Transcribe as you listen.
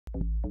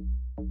Good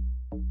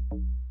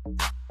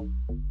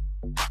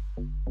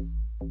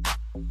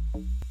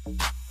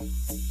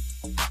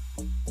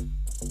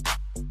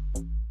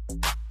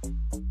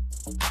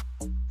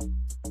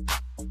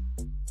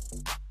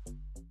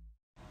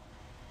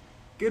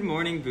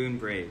morning, Boone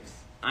Braves.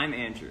 I'm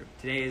Andrew.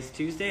 Today is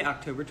Tuesday,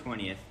 October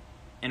 20th,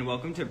 and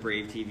welcome to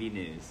Brave TV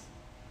News.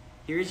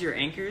 Here's your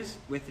anchors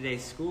with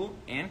today's school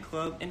and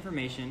club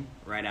information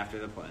right after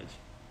the pledge.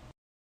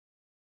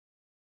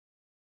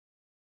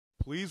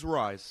 Please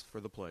rise for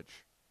the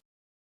pledge.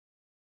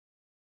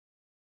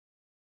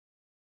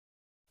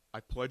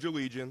 I pledge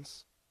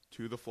allegiance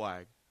to the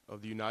flag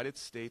of the United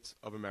States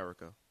of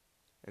America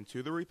and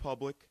to the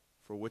republic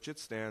for which it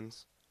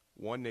stands,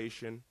 one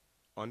nation,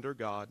 under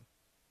God,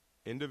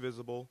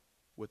 indivisible,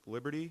 with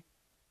liberty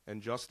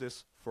and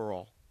justice for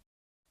all.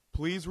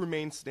 Please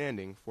remain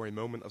standing for a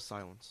moment of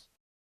silence.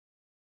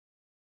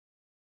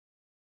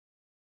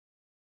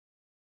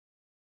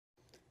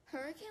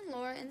 Hurricane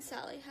Laura and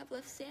Sally have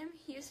left Sam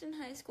Houston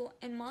High School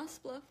in Moss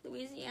Bluff,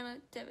 Louisiana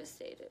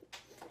devastated.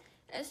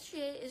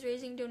 SGA is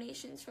raising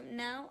donations from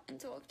now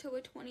until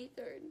October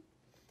 23rd.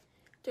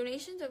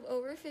 Donations of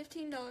over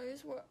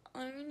 $15 will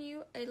earn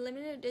you a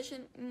limited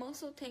edition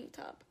muscle tank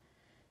top.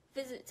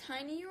 Visit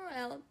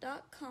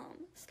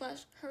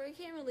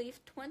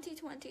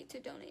tinyurl.com/hurricanerelief2020 to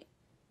donate.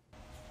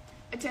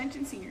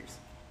 Attention seniors,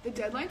 the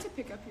deadline to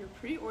pick up your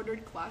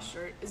pre-ordered class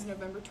shirt is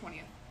November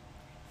 20th.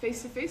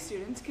 Face-to-face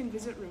students can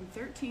visit room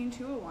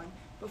 13201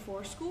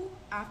 before school,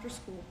 after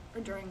school,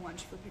 or during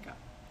lunch for pickup.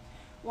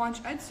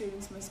 Launch Ed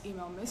students must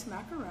email Miss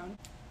Macarone,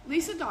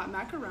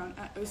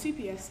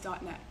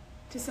 lisa.macarone@ocps.net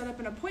to set up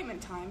an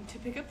appointment time to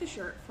pick up the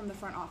shirt from the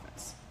front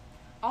office.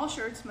 All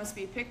shirts must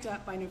be picked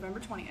up by November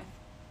 20th.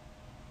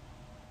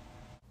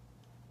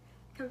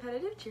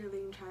 Competitive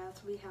cheerleading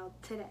trials will be held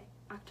today,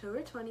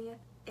 October 20th,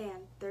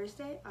 and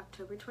Thursday,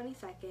 October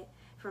 22nd,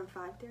 from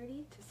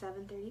 5:30 to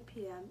 7:30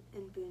 p.m.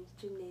 in Boone's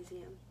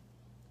Gymnasium.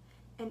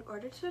 In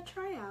order to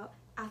try out,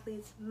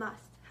 athletes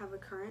must have a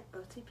current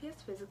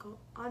OCPS physical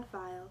on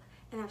file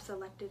and have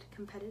selected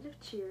competitive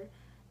cheer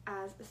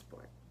as a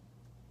sport.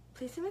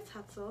 Please see Ms.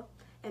 Hutzel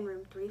in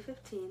room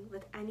 315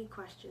 with any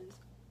questions,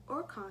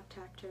 or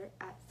contact her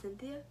at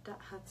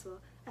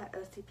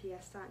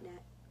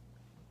cynthia.hutzel@ocps.net.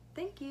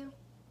 Thank you.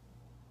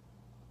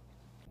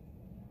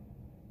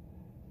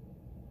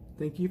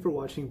 Thank you for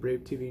watching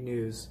Brave TV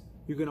News.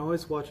 You can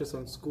always watch us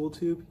on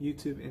SchoolTube,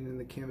 YouTube, and in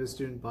the Canvas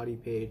Student Body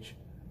page.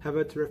 Have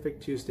a terrific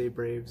Tuesday,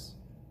 Braves.